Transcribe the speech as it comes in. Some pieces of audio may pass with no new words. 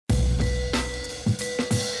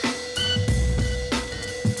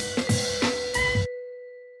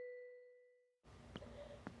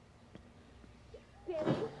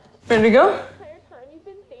Ready to go?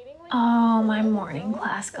 Oh, my morning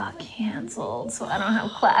class got canceled, so I don't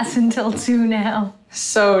have class until 2 now.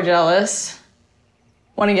 So jealous.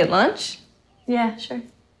 Want to get lunch? Yeah, sure.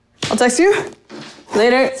 I'll text you.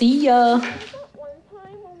 Later. See ya.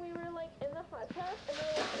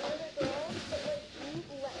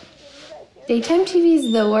 Daytime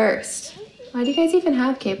TV's the worst. Why do you guys even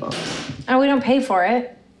have cable? Oh, we don't pay for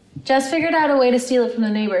it. Jess figured out a way to steal it from the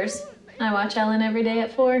neighbors. I watch Ellen every day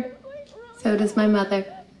at 4. So does my mother.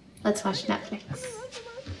 Let's watch Netflix.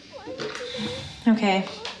 Okay.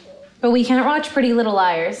 But we can't watch Pretty Little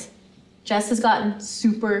Liars. Jess has gotten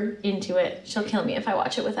super into it. She'll kill me if I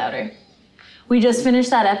watch it without her. We just finished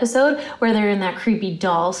that episode where they're in that creepy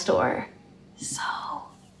doll store. So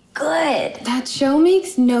good. That show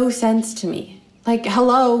makes no sense to me. Like,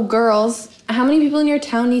 hello, girls. How many people in your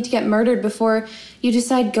town need to get murdered before you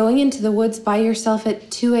decide going into the woods by yourself at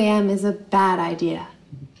 2 a.m. is a bad idea?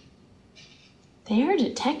 They are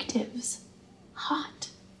detectives. Hot.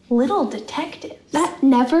 Little detectives. That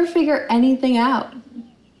never figure anything out.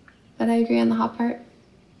 But I agree on the hot part.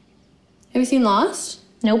 Have you seen Lost?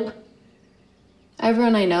 Nope.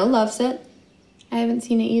 Everyone I know loves it. I haven't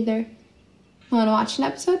seen it either. Want to watch an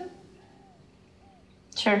episode?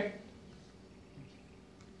 Sure.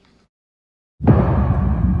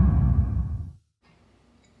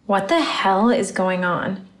 What the hell is going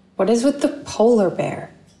on? What is with the polar bear?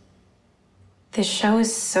 This show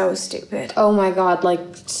is so stupid. Oh my god, like,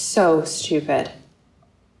 so stupid.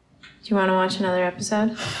 Do you want to watch another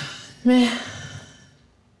episode? Meh.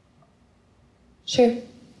 Sure.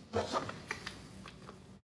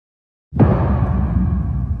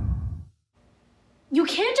 You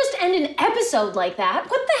can't just end an episode like that.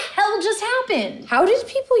 What the hell just happened? How did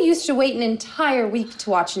people used to wait an entire week to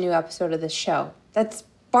watch a new episode of this show? That's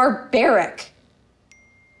barbaric.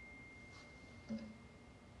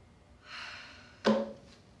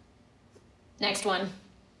 Next one.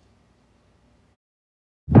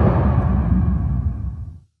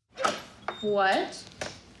 What?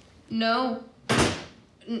 No.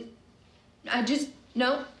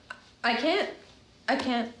 No. I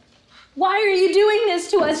can't. Why are you doing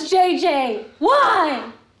this to us, JJ?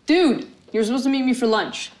 Why? Dude, you're supposed to meet me for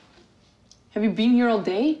lunch. Have you been here all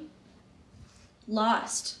day?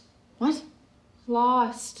 Lost. What?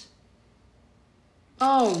 Lost.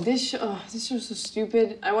 Oh, this show's so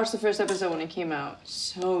stupid. I watched the first episode when it came out.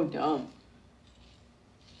 So dumb.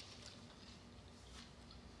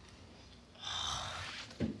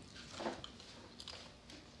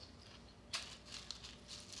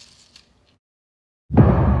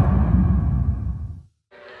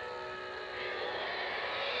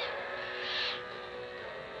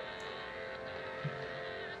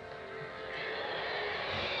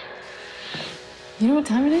 You know what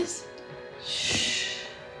time it is? Shh.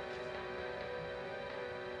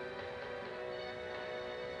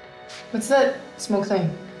 What's that smoke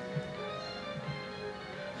thing?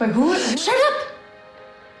 Wait, who? Shut up!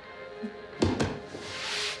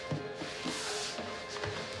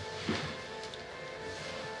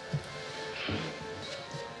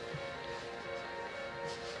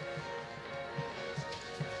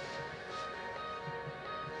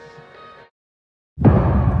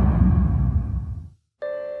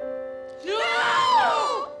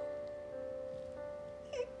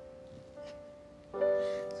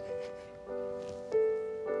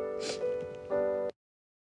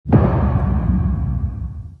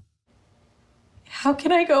 How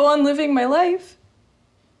can I go on living my life?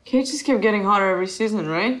 Kate just kept getting hotter every season,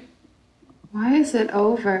 right? Why is it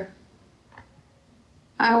over?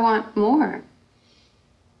 I want more.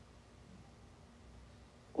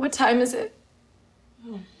 What time is it?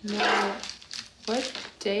 Oh, no. What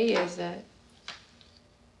day is it?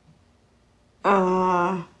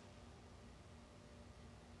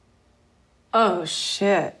 Oh,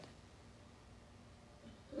 shit.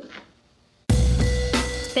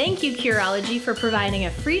 Thank you, Curology, for providing a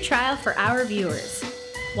free trial for our viewers.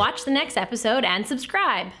 Watch the next episode and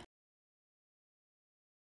subscribe.